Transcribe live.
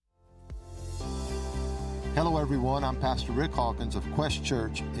Hello everyone, I'm Pastor Rick Hawkins of Quest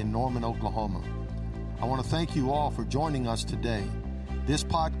Church in Norman, Oklahoma. I want to thank you all for joining us today. This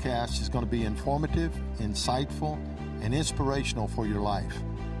podcast is going to be informative, insightful, and inspirational for your life.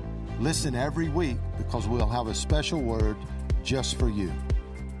 Listen every week because we'll have a special word just for you.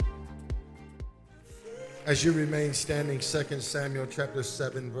 As you remain standing, 2 Samuel chapter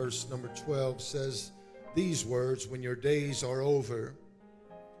 7, verse number 12 says these words, "When your days are over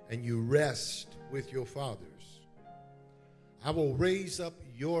and you rest with your fathers, I will raise up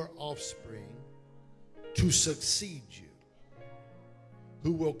your offspring to succeed you,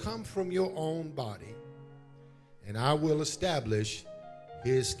 who will come from your own body, and I will establish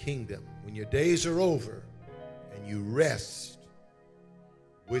his kingdom." When your days are over and you rest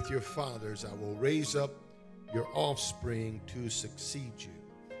with your fathers, I will raise up your offspring to succeed you.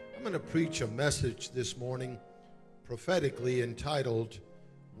 I'm going to preach a message this morning prophetically entitled,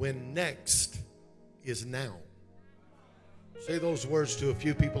 "When Next is Now." Say those words to a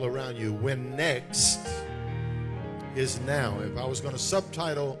few people around you. When next is now. If I was going to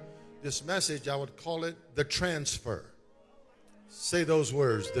subtitle this message, I would call it The Transfer. Say those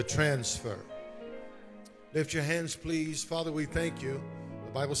words, the transfer. Lift your hands, please. Father, we thank you.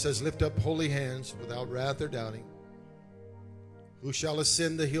 The Bible says, lift up holy hands without wrath or doubting. Who shall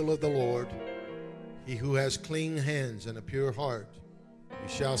ascend the hill of the Lord? He who has clean hands and a pure heart, you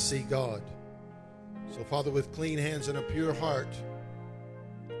shall see God. So, Father, with clean hands and a pure heart,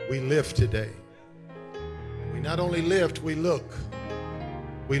 we lift today. We not only lift, we look.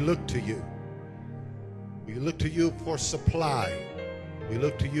 We look to you. We look to you for supply. We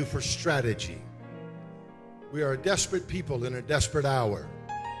look to you for strategy. We are a desperate people in a desperate hour.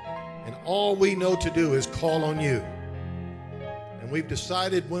 And all we know to do is call on you. And we've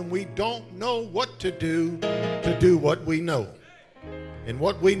decided when we don't know what to do what we know. And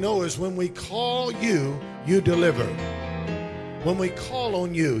what we know is when we call you, you deliver. When we call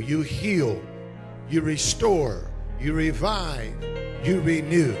on you, you heal, you restore, you revive, you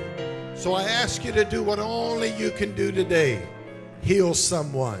renew. So I ask you to do what only you can do today. Heal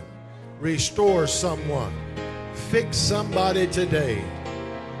someone, restore someone, fix somebody today.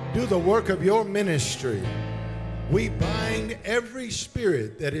 Do the work of your ministry. We bind every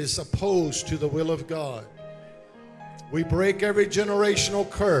spirit that is opposed to the will of God. We break every generational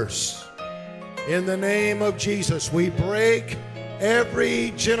curse. In the name of Jesus, we break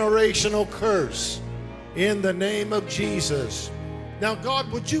every generational curse. In the name of Jesus. Now,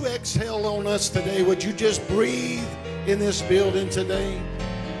 God, would you exhale on us today? Would you just breathe in this building today?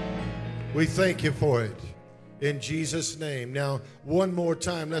 We thank you for it. In Jesus' name. Now, one more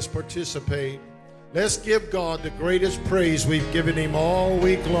time, let's participate. Let's give God the greatest praise we've given him all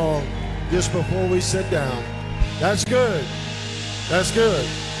week long just before we sit down. That's good. That's good.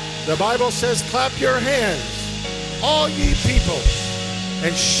 The Bible says, clap your hands, all ye people,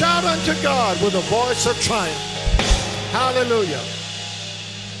 and shout unto God with a voice of triumph. Hallelujah.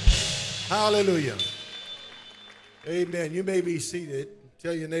 Hallelujah. Amen. You may be seated.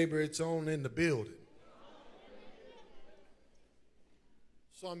 Tell your neighbor it's on in the building.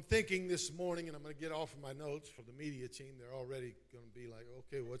 So I'm thinking this morning, and I'm going to get off of my notes for the media team. They're already going to be like,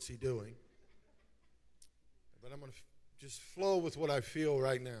 okay, what's he doing? But I'm going to just flow with what I feel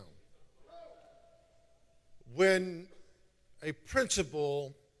right now. When a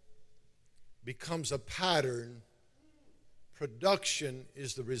principle becomes a pattern, production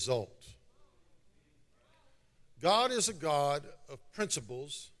is the result. God is a God of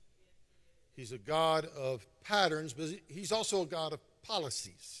principles. He's a God of patterns, but he's also a God of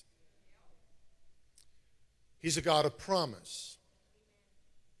policies. He's a God of promise.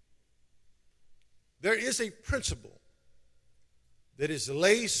 There is a principle that is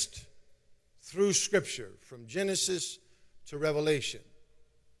laced through Scripture from Genesis to Revelation.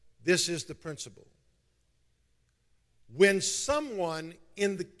 This is the principle. When someone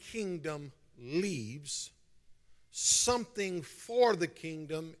in the kingdom leaves, something for the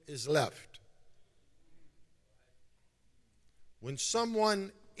kingdom is left. When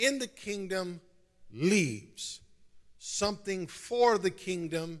someone in the kingdom leaves, something for the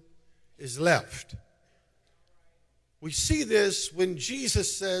kingdom is left. We see this when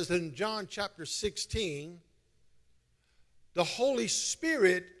Jesus says in John chapter 16, the Holy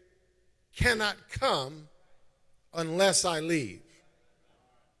Spirit cannot come unless I leave.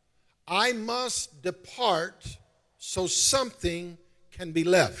 I must depart so something can be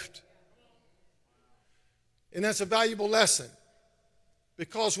left. And that's a valuable lesson,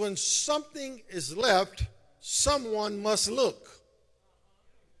 because when something is left, someone must look.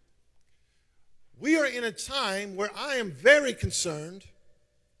 We are in a time where I am very concerned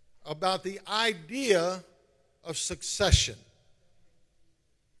about the idea of succession.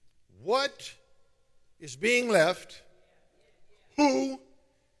 What is being left? Who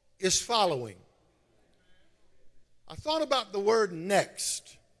is following? I thought about the word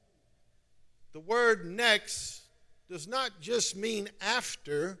next. The word next does not just mean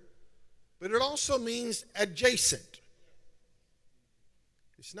after, but it also means adjacent.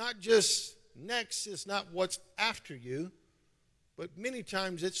 It's not just next, it's not what's after you, but many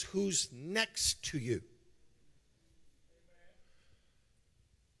times it's who's next to you.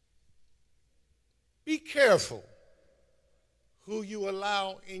 Be careful who you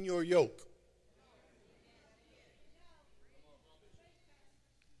allow in your yoke.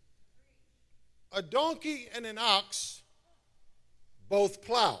 A donkey and an ox both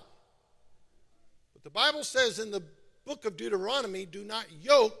plow. But the Bible says in the book of Deuteronomy, do not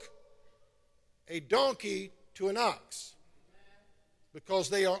yoke a donkey to an ox, because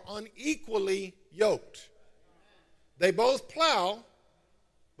they are unequally yoked. They both plow,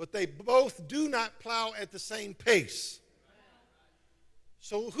 but they both do not plow at the same pace.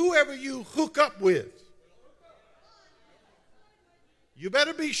 So whoever you hook up with, you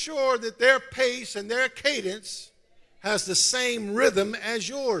better be sure that their pace and their cadence has the same rhythm as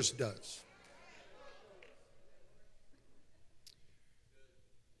yours does.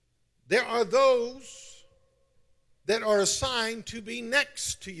 There are those that are assigned to be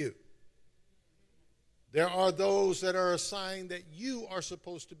next to you. There are those that are assigned that you are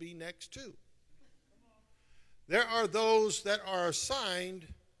supposed to be next to. There are those that are assigned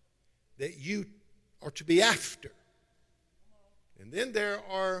that you are to be after. And then there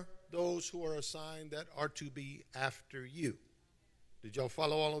are those who are assigned that are to be after you. Did y'all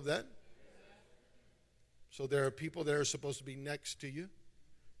follow all of that? So there are people that are supposed to be next to you.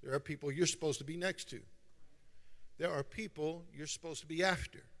 There are people you're supposed to be next to. There are people you're supposed to be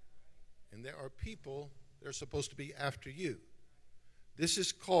after. And there are people that are supposed to be after you. This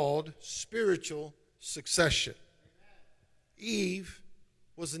is called spiritual succession. Eve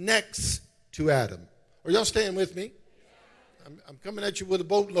was next to Adam. Are y'all staying with me? I'm coming at you with a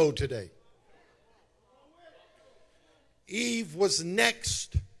boatload today. Eve was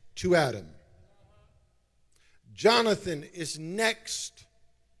next to Adam. Jonathan is next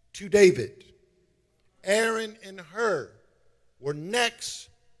to David. Aaron and Hur were next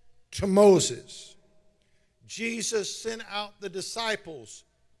to Moses. Jesus sent out the disciples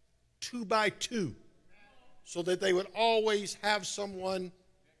 2 by 2 so that they would always have someone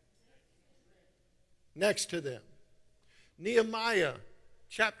next to them. Nehemiah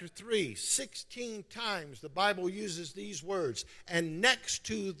chapter 3, 16 times the Bible uses these words, and next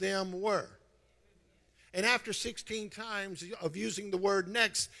to them were. And after 16 times of using the word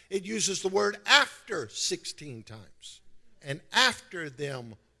next, it uses the word after 16 times. And after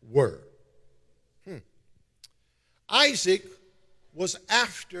them were. Isaac was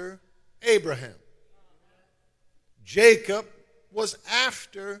after Abraham. Jacob was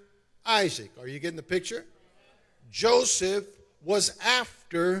after Isaac. Are you getting the picture? Joseph was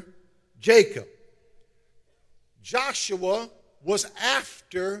after Jacob. Joshua was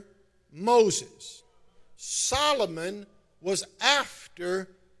after Moses. Solomon was after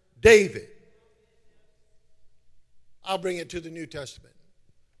David. I'll bring it to the New Testament.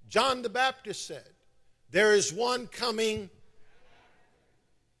 John the Baptist said, there is one coming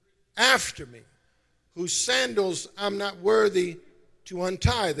after me, whose sandals I'm not worthy to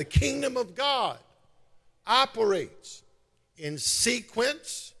untie. The kingdom of God operates in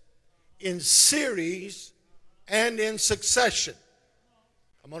sequence, in series, and in succession.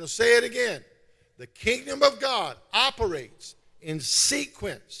 I'm going to say it again. The kingdom of God operates in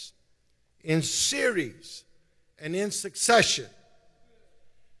sequence, in series, and in succession.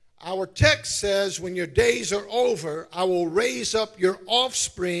 Our text says, when your days are over, I will raise up your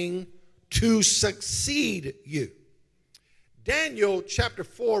offspring to succeed you. Daniel chapter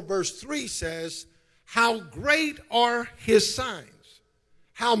 4 verse 3 says, how great are his signs,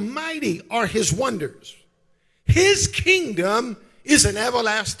 how mighty are his wonders. His kingdom is an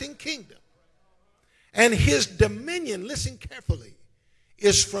everlasting kingdom, and his dominion, listen carefully,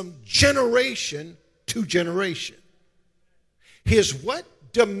 is from generation to generation. His what?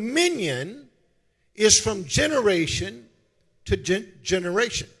 Dominion is from generation to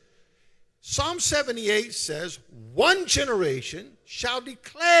generation. Psalm 78 says, one generation shall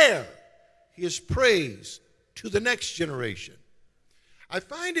declare his praise to the next generation. I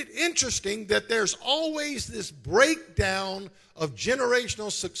find it interesting that there's always this breakdown of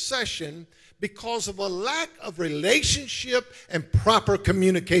generational succession because of a lack of relationship and proper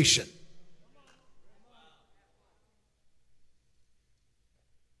communication.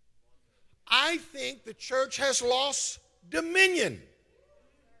 I I think the church has lost dominion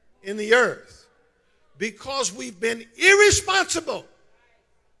in the earth because we've been irresponsible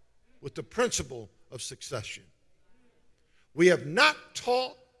with the principle of succession. We have not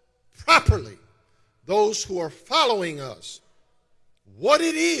taught properly those who are following us what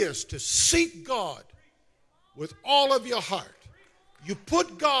it is to seek God with all of your heart. You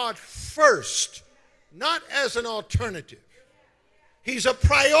put God first, not as an alternative. He's a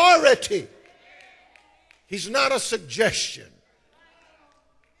priority. He's not a suggestion.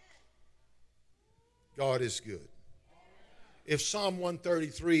 God is good. If Psalm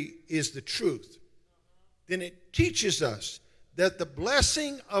 133 is the truth, then it teaches us that the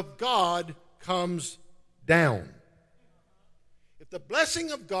blessing of God comes down. If the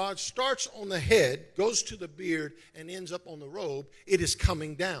blessing of God starts on the head, goes to the beard, and ends up on the robe, it is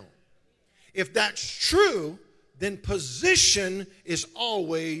coming down. If that's true, then position is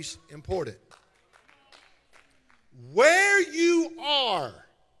always important. Where you are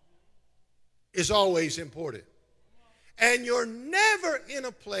is always important. And you're never in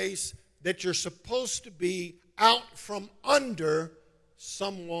a place that you're supposed to be out from under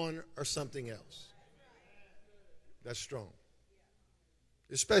someone or something else. That's strong,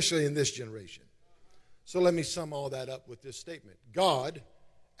 especially in this generation. So let me sum all that up with this statement. God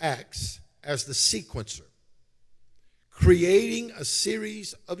acts as the sequencer, creating a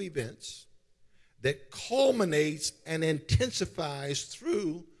series of events that culminates and intensifies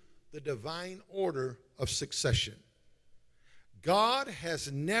through the divine order of succession. God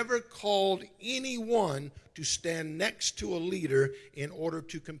has never called anyone to stand next to a leader in order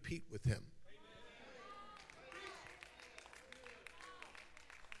to compete with him.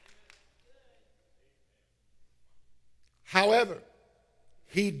 However,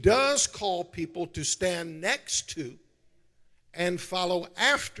 he does call people to stand next to and follow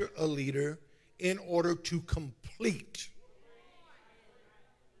after a leader in order to complete.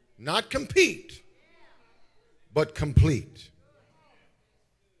 Not compete, but complete.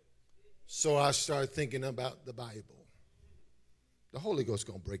 So I started thinking about the Bible. The Holy Ghost is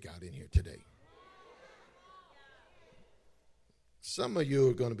going to break out in here today. Some of you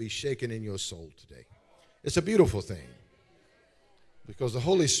are going to be shaken in your soul today. It's a beautiful thing because the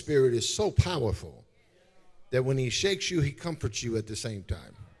Holy Spirit is so powerful that when he shakes you, he comforts you at the same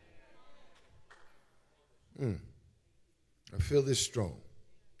time. I feel this strong.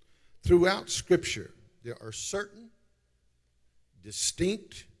 Throughout Scripture, there are certain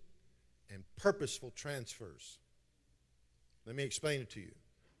distinct and purposeful transfers. Let me explain it to you.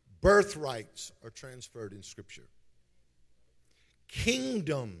 Birthrights are transferred in Scripture.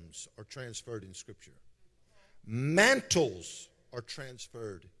 Kingdoms are transferred in Scripture. Mantles are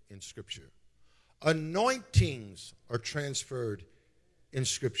transferred in Scripture. Anointings are transferred in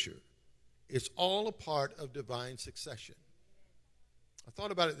Scripture. It's all a part of divine succession. I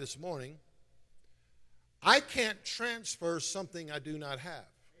thought about it this morning. I can't transfer something I do not have.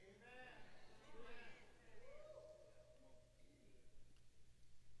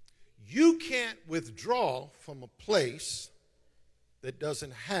 You can't withdraw from a place that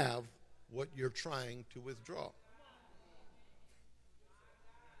doesn't have what you're trying to withdraw.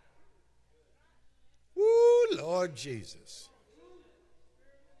 Woo, Lord Jesus.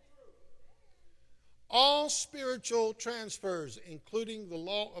 All spiritual transfers, including the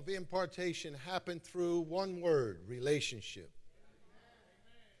law of impartation, happen through one word: relationship.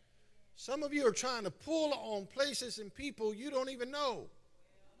 Some of you are trying to pull on places and people you don't even know.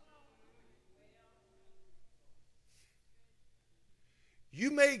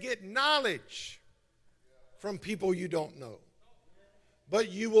 You may get knowledge from people you don't know, but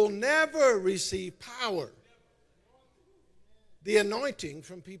you will never receive power, the anointing,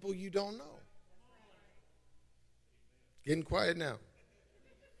 from people you don't know. Getting quiet now.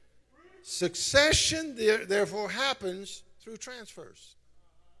 Succession, therefore, happens through transfers.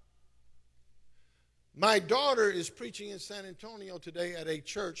 My daughter is preaching in San Antonio today at a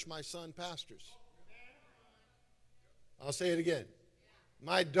church my son pastors. I'll say it again.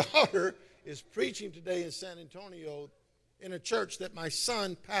 My daughter is preaching today in San Antonio in a church that my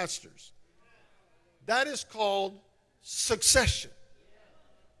son pastors. That is called succession.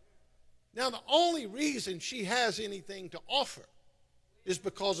 Now, the only reason she has anything to offer is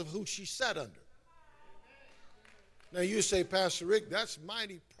because of who she sat under. Now, you say, Pastor Rick, that's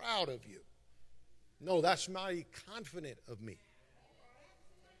mighty proud of you. No, that's mighty confident of me.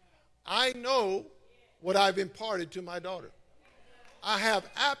 I know what I've imparted to my daughter. I have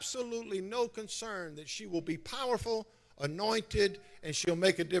absolutely no concern that she will be powerful, anointed, and she'll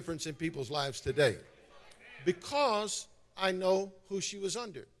make a difference in people's lives today because I know who she was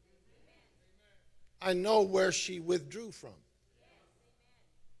under. I know where she withdrew from.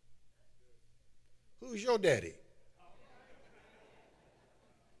 Who's your daddy?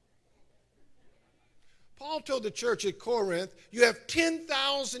 Paul told the church at Corinth, you have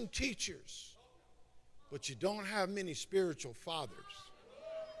 10,000 teachers, but you don't have many spiritual fathers.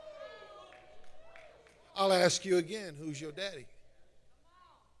 I'll ask you again, who's your daddy?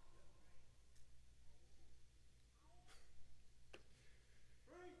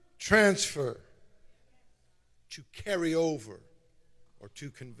 Transfer, to carry over, or to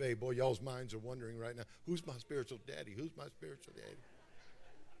convey. Boy, y'all's minds are wondering right now, who's my spiritual daddy? Who's my spiritual daddy?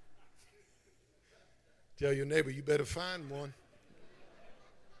 Tell your neighbor, you better find one.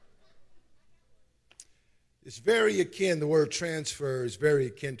 It's very akin, the word transfer is very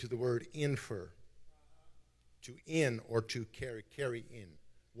akin to the word infer. To in or to carry in.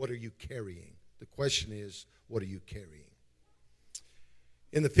 What are you carrying? The question is, what are you carrying?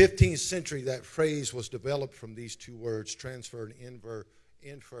 In the 15th century, that phrase was developed from these two words, transfer and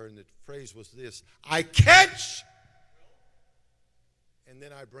infer, and the phrase was this: I catch, and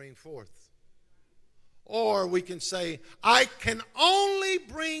then I bring forth. Or we can say, I can only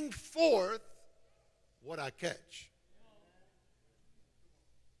bring forth what I catch.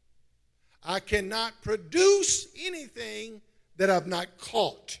 I cannot produce anything that I've not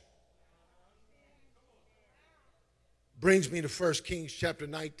caught. Brings me to 1 Kings chapter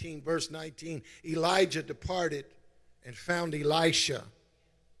 19, verse 19. Elijah departed and found Elisha,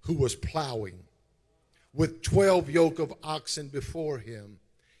 who was plowing, with 12 yoke of oxen before him.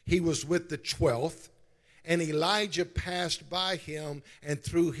 He was with the 12th, and Elijah passed by him and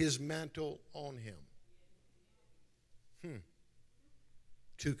threw his mantle on him.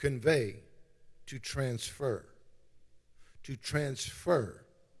 To convey, to transfer. To transfer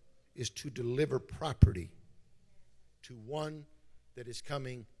is to deliver property to one that is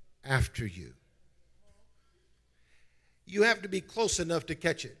coming after you. You have to be close enough to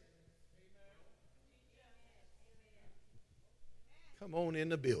catch it. Come on in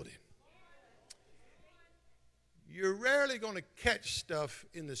the building. You're rarely going to catch stuff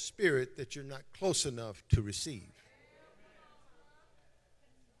in the spirit that you're not close enough to receive.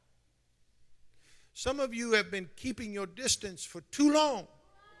 Some of you have been keeping your distance for too long.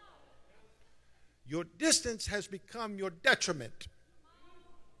 Your distance has become your detriment.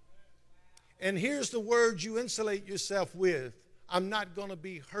 And here's the word you insulate yourself with: I'm not going to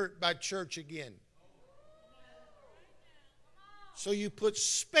be hurt by church again. So you put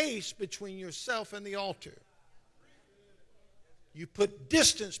space between yourself and the altar. You put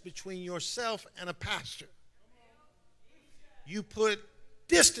distance between yourself and a pastor. You put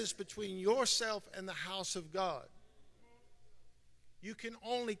distance between yourself and the house of God. You can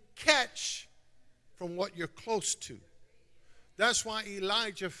only catch from what you're close to. That's why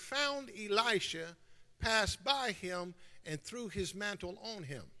Elijah found Elisha, passed by him, and threw his mantle on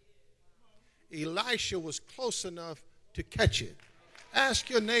him. Elisha was close enough to catch it. Ask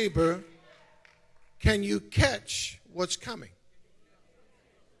your neighbor, can you catch what's coming?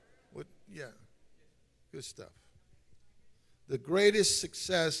 Yeah, good stuff. The greatest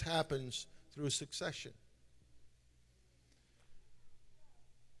success happens through succession.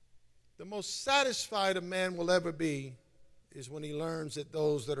 The most satisfied a man will ever be is when he learns that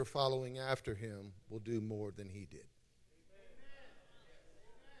those that are following after him will do more than he did.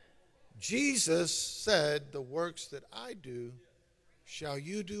 Jesus said, the works that I do shall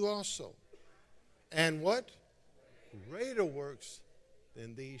you do also. And what? Greater works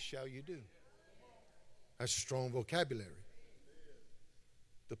than these shall you do. That's strong vocabulary.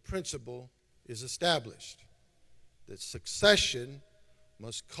 The principle is established that succession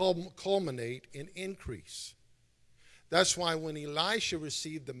must culminate in increase. That's why when Elisha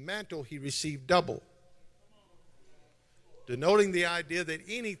received the mantle, he received double, denoting the idea that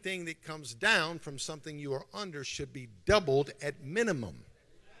anything that comes down from something you are under should be doubled at minimum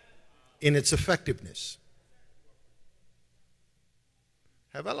in its effectiveness.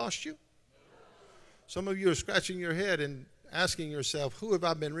 Have I lost you? Some of you are scratching your head and asking yourself, who have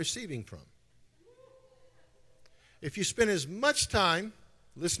I been receiving from? If you spend as much time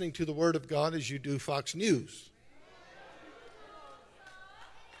listening to the Word of God as you do Fox News,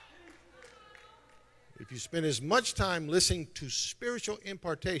 if you spend as much time listening to spiritual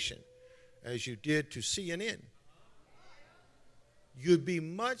impartation as you did to CNN, you'd be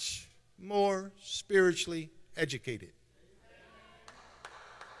much more spiritually educated.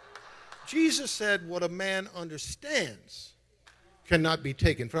 Jesus said what a man understands cannot be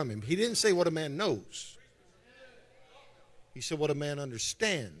taken from him. He didn't say what a man knows. He said what a man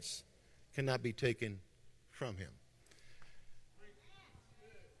understands cannot be taken from him.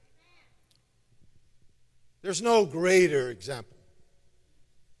 There's no greater example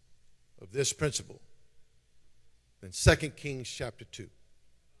of this principle than 2 Kings chapter 2.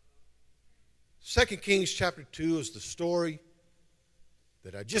 2 Kings chapter 2 is the story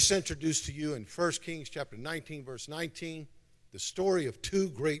that I just introduced to you in 1 Kings chapter 19, verse 19, the story of two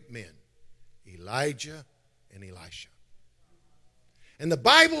great men, Elijah and Elisha. And the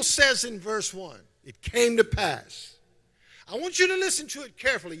Bible says in verse 1, it came to pass. I want you to listen to it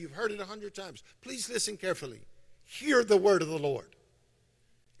carefully. You've heard it 100 times. Please listen carefully. Hear the word of the Lord.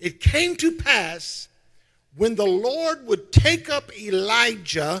 It came to pass when the Lord would take up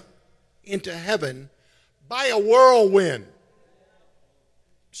Elijah into heaven by a whirlwind.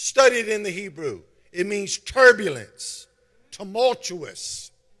 Studied in the Hebrew. It means turbulence,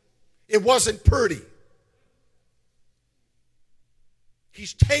 tumultuous. It wasn't pretty.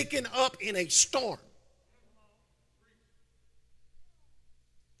 He's taken up in a storm.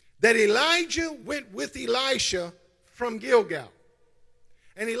 That Elijah went with Elisha from Gilgal.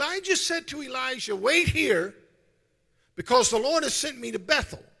 And Elijah said to Elisha, wait here, because the Lord has sent me to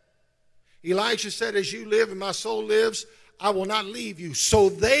Bethel. Elijah said, as you live and my soul lives, I will not leave you. So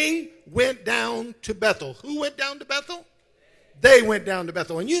they went down to Bethel. Who went down to Bethel? They went down to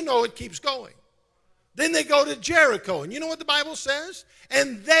Bethel. And you know it keeps going. Then they go to Jericho. And you know what the Bible says?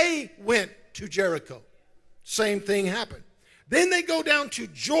 And they went to Jericho. Same thing happened. Then they go down to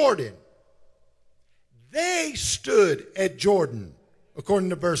Jordan. They stood at Jordan, according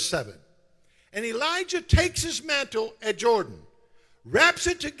to verse 7. And Elijah takes his mantle at Jordan, wraps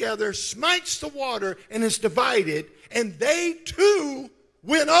it together, smites the water, and is divided. And they too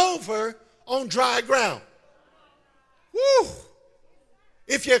went over on dry ground. Woo!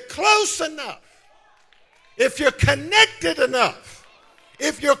 If you're close enough, if you're connected enough,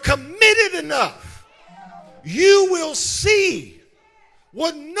 if you're committed enough, you will see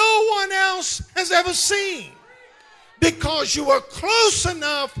what no one else has ever seen, because you are close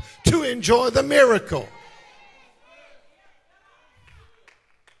enough to enjoy the miracle.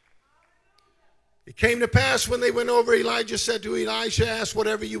 It came to pass when they went over, Elijah said to Elisha, ask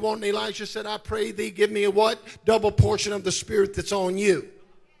whatever you want. And Elisha said, I pray thee, give me a what? Double portion of the Spirit that's on you.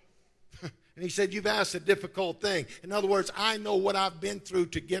 And he said, you've asked a difficult thing. In other words, I know what I've been through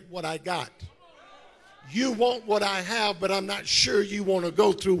to get what I got. You want what I have, but I'm not sure you want to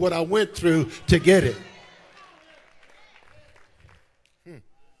go through what I went through to get it.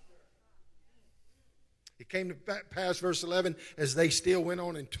 It came to pass, verse 11, as they still went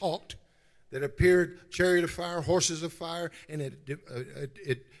on and talked, that appeared chariot of fire, horses of fire, and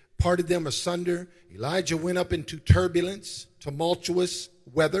it parted them asunder. Elijah went up into turbulence, tumultuous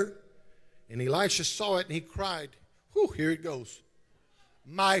weather, and Elisha saw it, and he cried, whew, here it goes,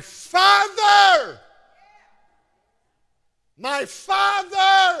 my father! My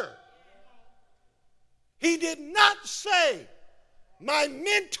father! He did not say, my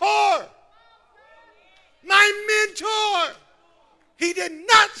mentor! My mentor! He did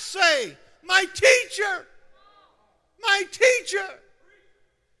not say, my teacher! My teacher!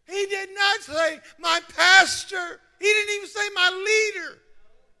 He did not say, my pastor! He didn't even say, my leader!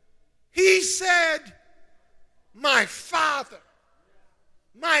 He said, my father!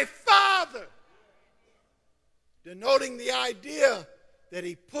 My father! Denoting the idea that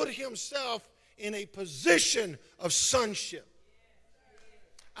he put himself in a position of sonship.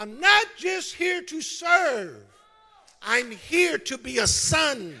 I'm not just here to serve. I'm here to be a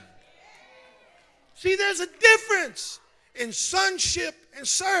son. See, there's a difference in sonship and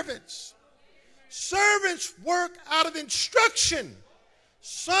servants. Servants work out of instruction.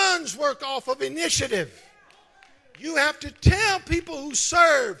 Sons work off of initiative. You have to tell people who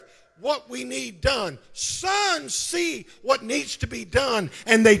serve what we need done. Sons see what needs to be done,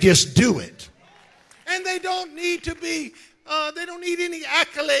 and they just do it. And they don't need to be, they don't need any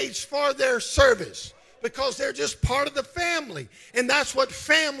accolades for their service, because they're just part of the family. And that's what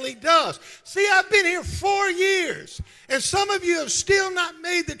family does. See, I've been here 4 years, and some of you have still not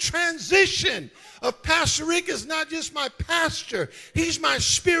made the transition of Pastor Rick is not just my pastor. He's my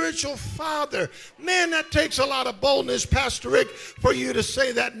spiritual father. Man, that takes a lot of boldness, Pastor Rick, for you to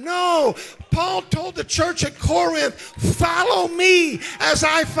say that. No, Paul told the church at Corinth, follow me as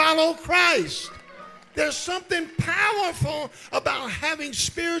I follow Christ. There's something powerful about having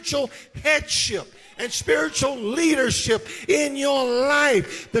spiritual headship and spiritual leadership in your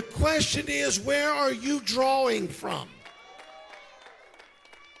life. The question is, where are you drawing from?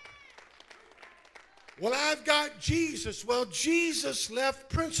 Well, I've got Jesus. Well, Jesus left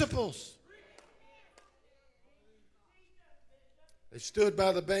principles. They stood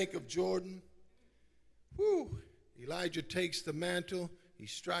by the bank of Jordan. Whew. Elijah takes the mantle. He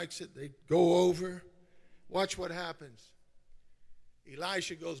strikes it. They go over. Watch what happens.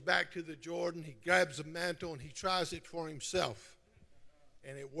 Elisha goes back to the Jordan. He grabs a mantle and he tries it for himself.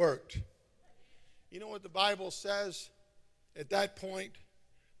 And it worked. You know what the Bible says? At that point,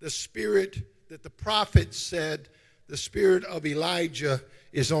 the spirit that the prophet said, the spirit of Elijah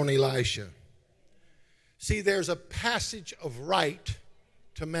is on Elisha. See, there's a passage of right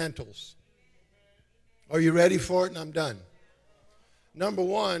to mantles. Are you ready for it? And I'm done. Number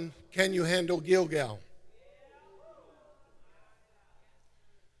one, can you handle Gilgal?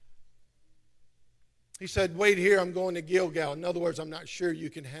 He said, wait here, I'm going to Gilgal. In other words, I'm not sure you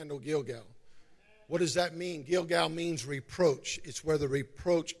can handle Gilgal. What does that mean? Gilgal means reproach. It's where the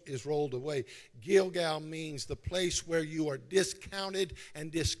reproach is rolled away. Gilgal means the place where you are discounted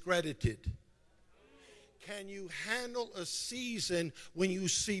and discredited. Can you handle a season when you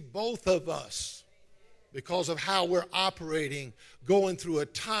see both of us, because of how we're operating, going through a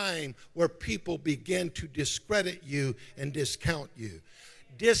time where people begin to discredit you and discount you?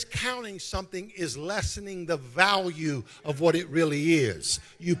 Discounting something is lessening the value of what it really is.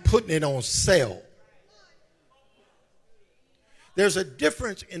 You putting it on sale. There's a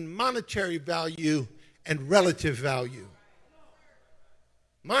difference in monetary value and relative value.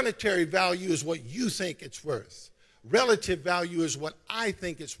 Monetary value is what you think it's worth. Relative value is what I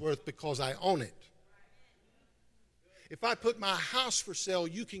think it's worth because I own it. If I put my house for sale,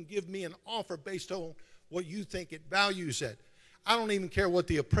 you can give me an offer based on what you think it values at. I don't even care what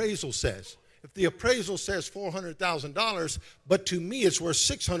the appraisal says. If the appraisal says $400,000, but to me it's worth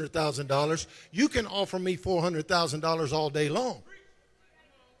 $600,000, you can offer me $400,000 all day long.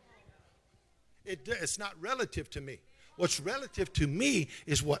 It's not relative to me. What's relative to me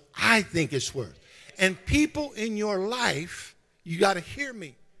is what I think it's worth. And people in your life, you got to hear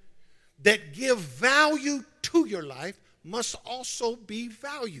me, that give value to your life must also be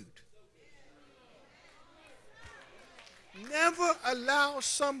valued. Never allow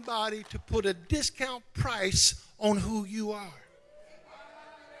somebody to put a discount price on who you are.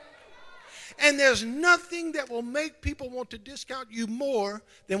 And there's nothing that will make people want to discount you more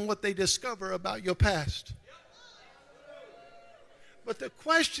than what they discover about your past. But the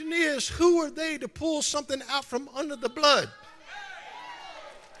question is, who are they to pull something out from under the blood?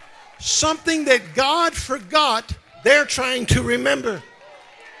 Something that God forgot, they're trying to remember.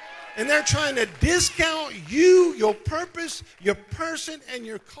 And they're trying to discount you, your purpose, your person, and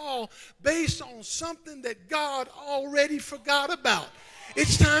your call based on something that God already forgot about.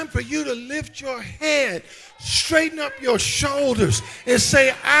 It's time for you to lift your head, straighten up your shoulders, and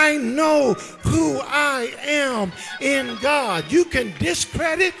say, I know who I am in God. You can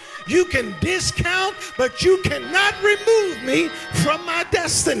discredit, you can discount, but you cannot remove me from my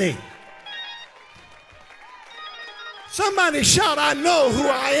destiny. Somebody shout, I know who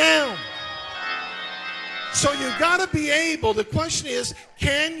I am. So you got to be able, the question is,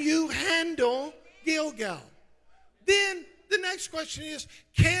 can you handle Gilgal? Then the next question is,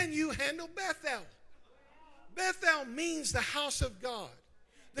 can you handle Bethel? Bethel means the house of God.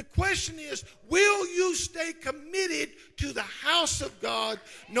 The question is, will you stay committed to the house of God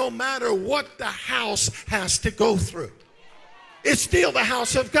no matter what the house has to go through? It's still the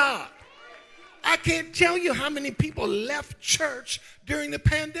house of God. I can't tell you how many people left church during the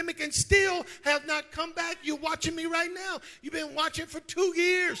pandemic and still have not come back. You're watching me right now. You've been watching for 2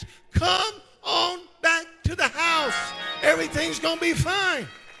 years. Come on back to the house. Everything's going to be fine.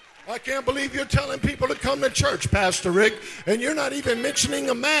 I can't believe you're telling people to come to church, Pastor Rick, and you're not even mentioning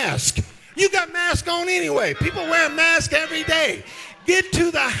a mask. You got mask on anyway. People wear a mask every day. Get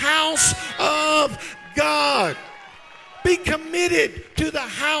to the house of God. Be committed to the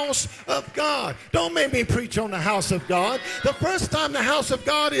house of God. Don't make me preach on the house of God. The first time the house of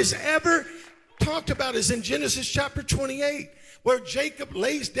God is ever talked about is in Genesis chapter 28, where Jacob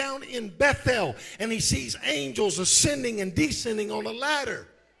lays down in Bethel and he sees angels ascending and descending on a ladder.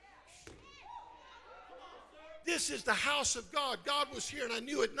 This is the house of God. God was here and I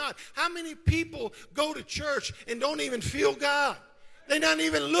knew it not. How many people go to church and don't even feel God? They're not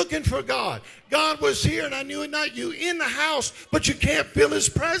even looking for God. God was here and I knew it not. You in the house, but you can't feel his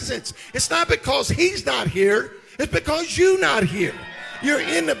presence. It's not because he's not here. It's because you're not here. You're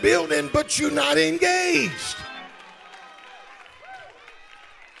in the building, but you're not engaged.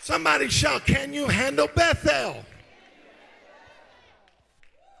 Somebody shout, can you handle Bethel?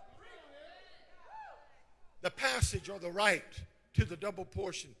 The passage or the right to the double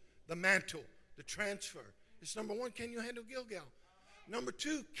portion, the mantle, the transfer. It's number one, can you handle Gilgal? Number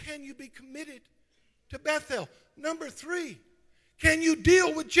two, can you be committed to Bethel? Number three, can you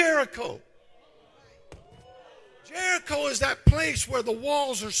deal with Jericho? Jericho is that place where the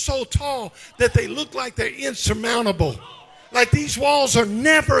walls are so tall that they look like they're insurmountable. Like these walls are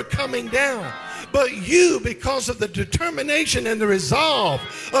never coming down. But you, because of the determination and the resolve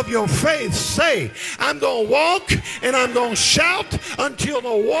of your faith, say, I'm going to walk and I'm going to shout until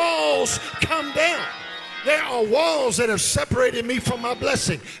the walls come down. There are walls that have separated me from my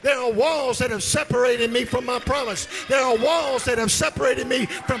blessing. There are walls that have separated me from my promise. There are walls that have separated me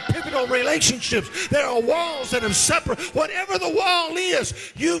from pivotal relationships. There are walls that have separated. Whatever the wall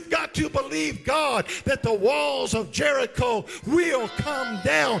is, you've got to believe God that the walls of Jericho will come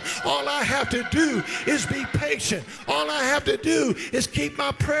down. All I have to do is be patient. All I have to do is keep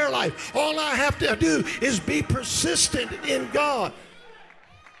my prayer life. All I have to do is be persistent in God.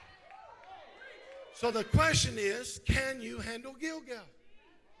 So the question is, can you handle Gilgal?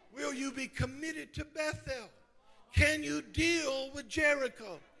 Will you be committed to Bethel? Can you deal with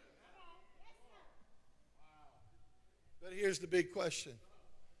Jericho? But here's the big question.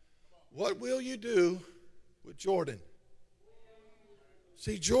 What will you do with Jordan?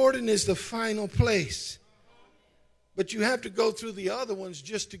 See, Jordan is the final place. But you have to go through the other ones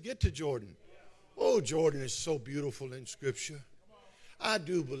just to get to Jordan. Oh, Jordan is so beautiful in Scripture. I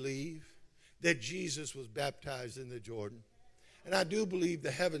do believe that Jesus was baptized in the Jordan. And I do believe the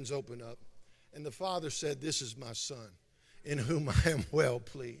heavens opened up. And the Father said, this is my Son, in whom I am well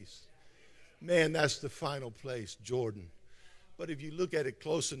pleased. Man, that's the final place, Jordan. But if you look at it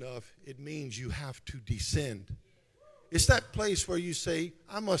close enough, it means you have to descend. It's that place where you say,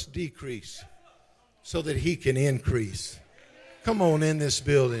 I must decrease so that he can increase. Come on in this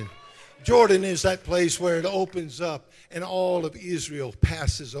building. Jordan is that place where it opens up and all of Israel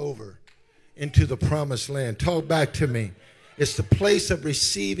passes over into the promised land. Talk back to me. It's the place of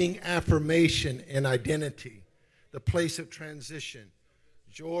receiving affirmation and identity, the place of transition.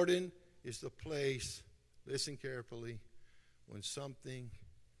 Jordan is the place, listen carefully, when something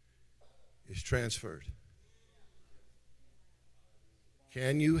is transferred.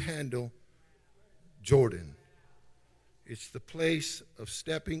 Can you handle Jordan? It's the place of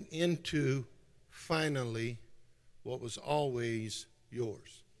stepping into, finally, what was always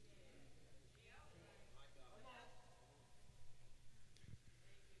yours.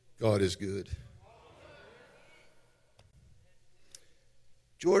 God is good.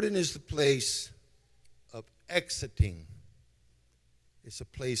 Jordan is the place of exiting. It's a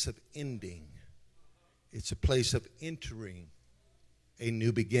place of ending. It's a place of entering a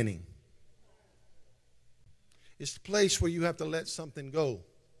new beginning. It's the place where you have to let something go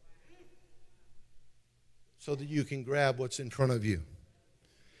so that you can grab what's in front of you.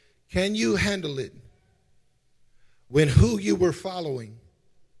 Can you handle it when who you were following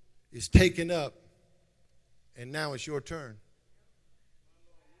is taken up, and now it's your turn?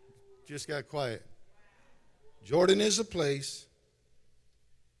 Just got quiet. Jordan is a place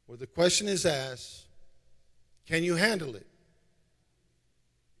where the question is asked, can you handle it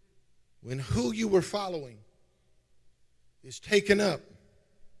when who you were following is taken up,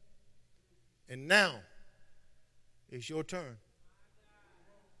 and now it's your turn?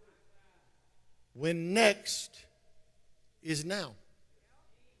 When next is now.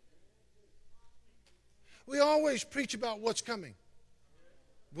 We always preach about what's coming,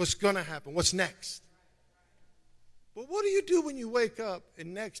 what's going to happen, what's next. But what do you do when you wake up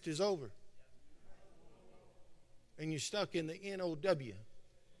and next is over? And you're stuck in the N-O-W.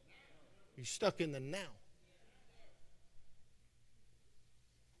 You're stuck in the now.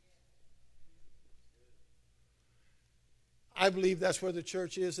 I believe that's where the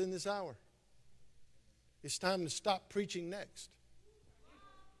church is in this hour. It's time to stop preaching next.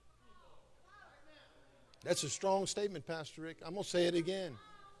 That's a strong statement, Pastor Rick. I'm going to say it again.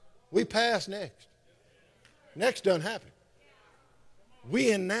 We passed next. Next doesn't happen.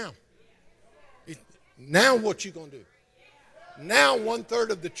 We in now. Now what you going to do? Now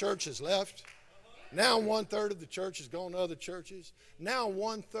 1/3 of the church has left. Now 1/3 of the church has gone to other churches. Now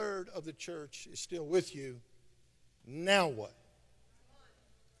 1/3 of the church is still with you. Now what?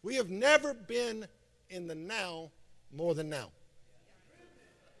 We have never been in the now more than now.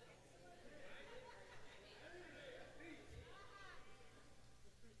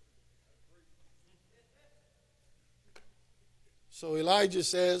 So Elijah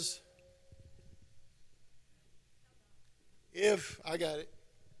says, I got it.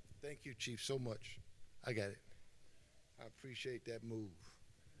 Thank you, Chief, so much. I got it. I appreciate that move.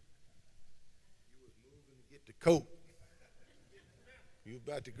 You was moving to get the coat. You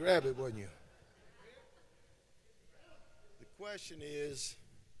were about to grab it, wasn't you? The question is,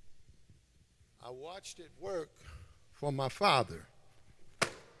 I watched it work for my father.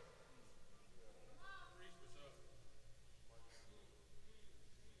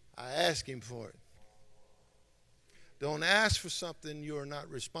 I ask him for it. Don't ask for something you are not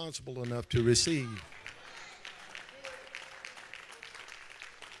responsible enough to receive.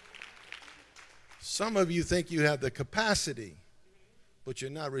 Some of you think you have the capacity, but you're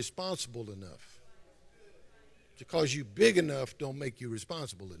not responsible enough. Because you're big enough don't make you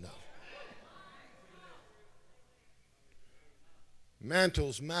responsible enough.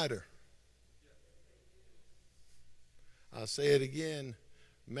 Mantles matter. I'll say it again.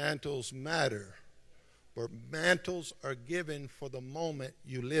 Mantles matter. But mantles are given for the moment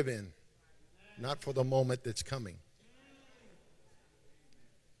you live in, not for the moment that's coming.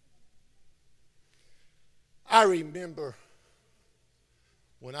 I remember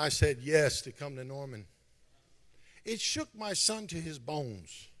when I said yes to come to Norman. It shook my son to his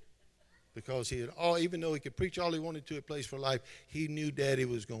bones because he had even though he could preach all he wanted to at Place for Life, he knew Daddy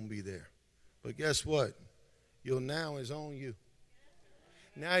was going to be there. But guess what? Your now is on you.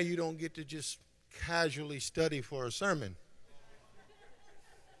 Now you don't get to just casually study for a sermon.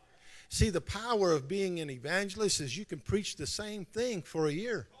 See, the power of being an evangelist is you can preach the same thing for a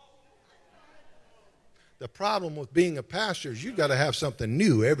year. The problem with being a pastor is you've got to have something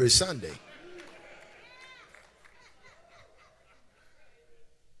new every Sunday.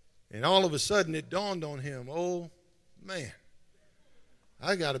 And all of a sudden it dawned on him, oh, man,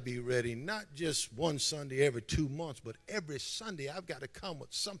 I got to be ready not just one Sunday every 2 months, but every Sunday I've got to come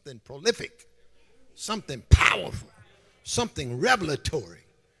with something prolific, something powerful, something revelatory.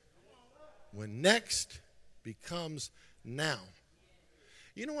 When next becomes now.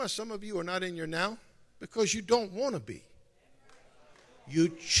 You know why some of you are not in your now? Because you don't want to be. You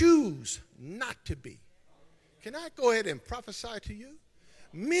choose not to be. Can I go ahead and prophesy to you?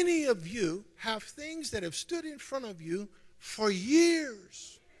 Many of you have things that have stood in front of you for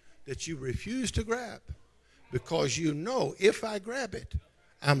years that you refuse to grab because you know if I grab it,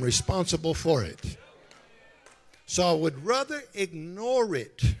 I'm responsible for it. So I would rather ignore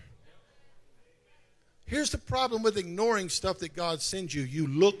it. Here's the problem with ignoring stuff that God sends you. You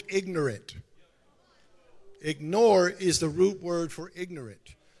look ignorant. Ignore is the root word for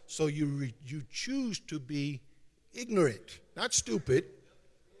ignorant. So you choose to be ignorant, not stupid.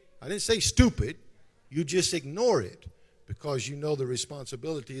 I didn't say stupid. You just ignore it because you know the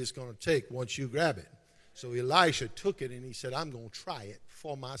responsibility it's going to take once you grab it. So Elisha took it and he said, I'm going to try it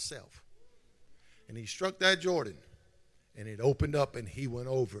for myself. And he struck that Jordan and it opened up and he went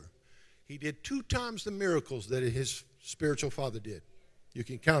over. He did 2 times the miracles that his spiritual father did. You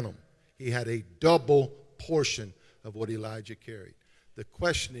can count them. He had a double portion of what Elijah carried. The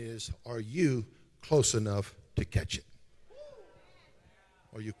question is, are you close enough to catch it?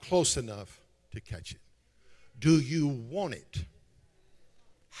 Are you close enough to catch it? Do you want it?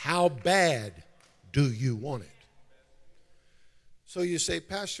 How bad do you want it? So you say,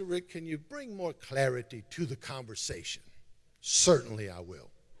 Pastor Rick, can you bring more clarity to the conversation? Certainly I will.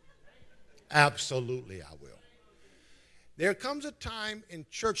 Absolutely I will. There comes a time in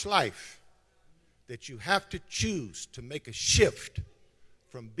church life that you have to choose to make a shift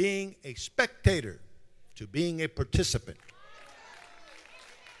from being a spectator to being a participant.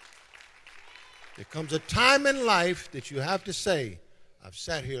 There comes a time in life that you have to say, I've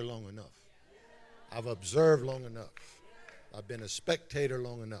sat here long enough. I've observed long enough. I've been a spectator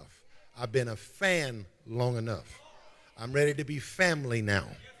long enough. I've been a fan long enough. I'm ready to be family now.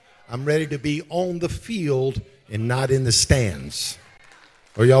 I'm ready to be on the field and not in the stands.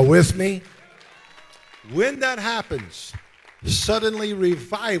 Are y'all with me? When that happens, suddenly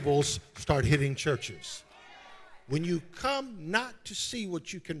revivals start hitting churches. When you come not to see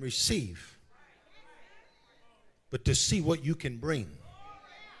what you can receive, but to see what you can bring.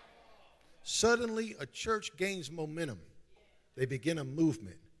 Suddenly a church gains momentum. They begin a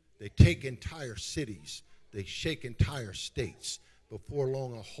movement. They take entire cities. They shake entire states. Before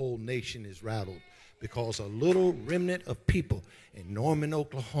long, a whole nation is rattled because a little remnant of people in Norman,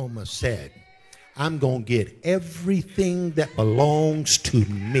 Oklahoma said, I'm going to get everything that belongs to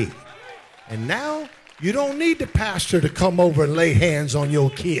me. And now you don't need the pastor to come over and lay hands on your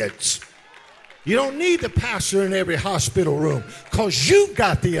kids. You don't need the pastor in every hospital room because you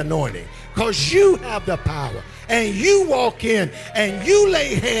got the anointing, because you have the power. And you walk in and you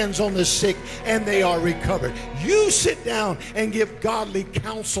lay hands on the sick and they are recovered. You sit down and give godly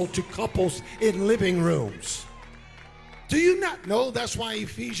counsel to couples in living rooms. Do you not know that's why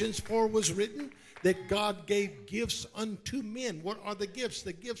Ephesians 4 was written? That God gave gifts unto men. What are the gifts?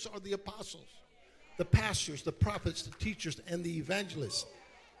 The gifts are the apostles, the pastors, the prophets, the teachers, and the evangelists.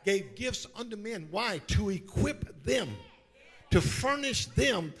 Gave gifts unto men. Why? To equip them, to furnish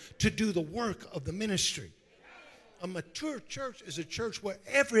them to do the work of the ministry. A mature church is a church where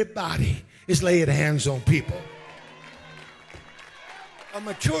everybody is laying hands on people. A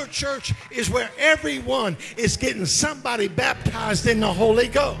mature church is where everyone is getting somebody baptized in the Holy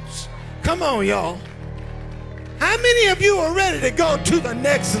Ghost. Come on, y'all. How many of you are ready to go to the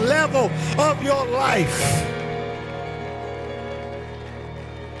next level of your life?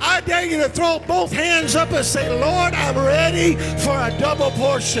 I dare you to throw both hands up and say, Lord, I'm ready for a double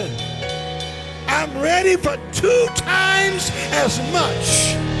portion. I'm ready for 2 times as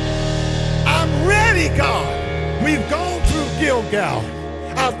much. I'm ready, God. We've gone through Gilgal.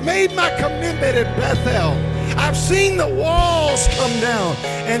 I've made my commitment at Bethel. I've seen the walls come down,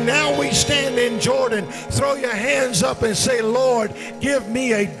 and now we stand in Jordan. Throw your hands up and say, Lord, give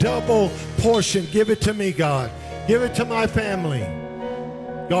me a double portion. Give it to me, God. Give it to my family.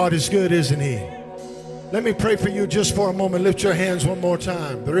 God is good, isn't he? Let me pray for you just for a moment. Lift your hands one more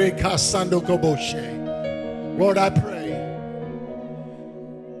time. Lord, I pray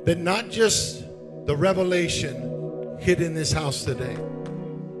that not just the revelation hid in this house today,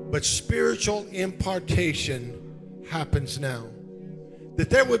 but spiritual impartation happens now. That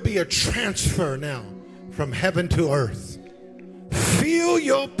there would be a transfer now from heaven to earth. Fill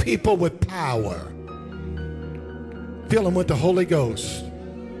your people with power. Fill them with the Holy Ghost.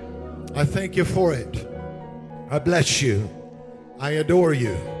 I thank you for it. I bless you. I adore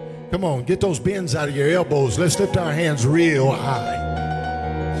you. Come on, get those bends out of your elbows. Let's lift our hands real high.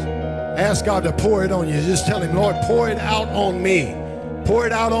 Ask God to pour it on you. Just tell him, Lord, pour it out on me. Pour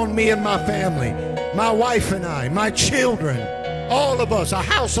it out on me and my family, my wife and I, my children, all of us, a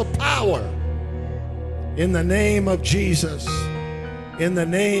house of power. In the name of Jesus, in the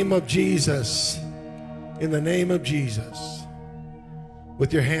name of Jesus, in the name of Jesus.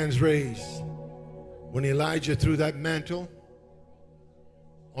 With your hands raised, when Elijah threw that mantle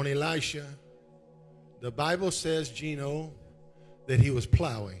on Elisha, the Bible says, Gino, that he was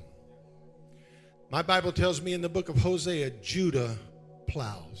plowing. My Bible tells me in the book of Hosea, Judah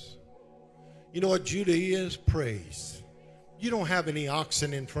plows. You know what Judah is? Praise. You don't have any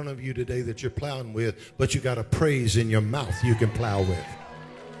oxen in front of you today that you're plowing with, but you got a praise in your mouth you can plow with.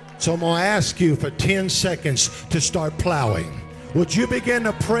 So I'm going to ask you for 10 seconds to start plowing. Would you begin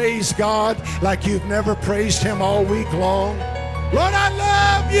to praise God like you've never praised him all week long? Lord, I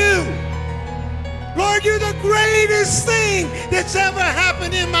love you. Lord, you're the greatest thing that's ever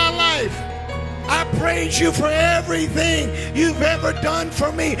happened in my life. I praise you for everything you've ever done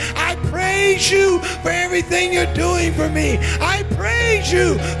for me. I praise you for everything you're doing for me. I praise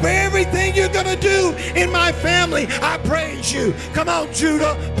you for everything you're going to do in my family. I praise you. Come on,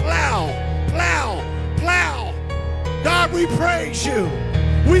 Judah. Plow, plow, plow. God, we praise you.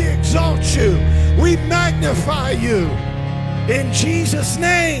 We exalt you. We magnify you. In Jesus'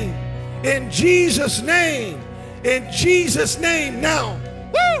 name. In Jesus' name. In Jesus' name. Now,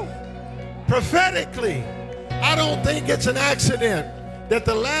 woo! Prophetically, I don't think it's an accident that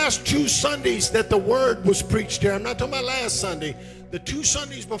the last 2 Sundays that the word was preached here, I'm not talking about last Sunday, the 2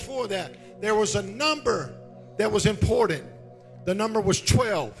 Sundays before that, there was a number that was important. The number was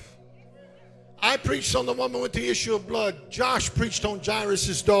 12. I preached on the woman with the issue of blood. Josh preached on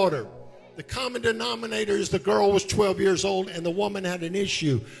Jairus' daughter. The common denominator is the girl was 12 years old and the woman had an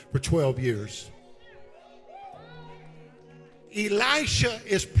issue for 12 years. Elisha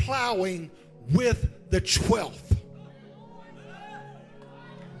is plowing with the 12th.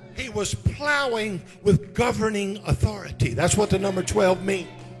 He was plowing with governing authority. That's what the number 12 means.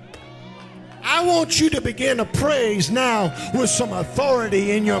 I want you to begin to praise now with some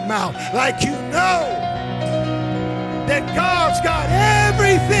authority in your mouth, like you know that God's got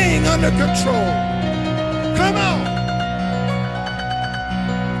everything under control. Come on.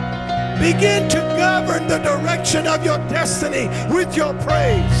 Begin to govern the direction of your destiny with your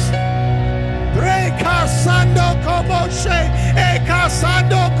praise.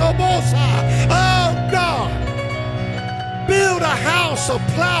 Oh God, build a house of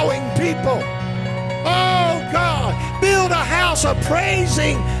plowing people. Oh God, build a house of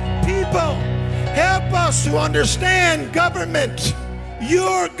praising people. Help us to understand government,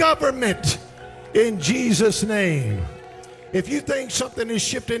 your government, in Jesus' name. If you think something is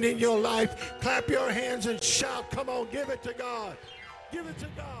shifting in your life, clap your hands and shout, come on, give it to God. Give it to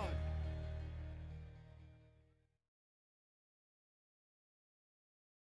God.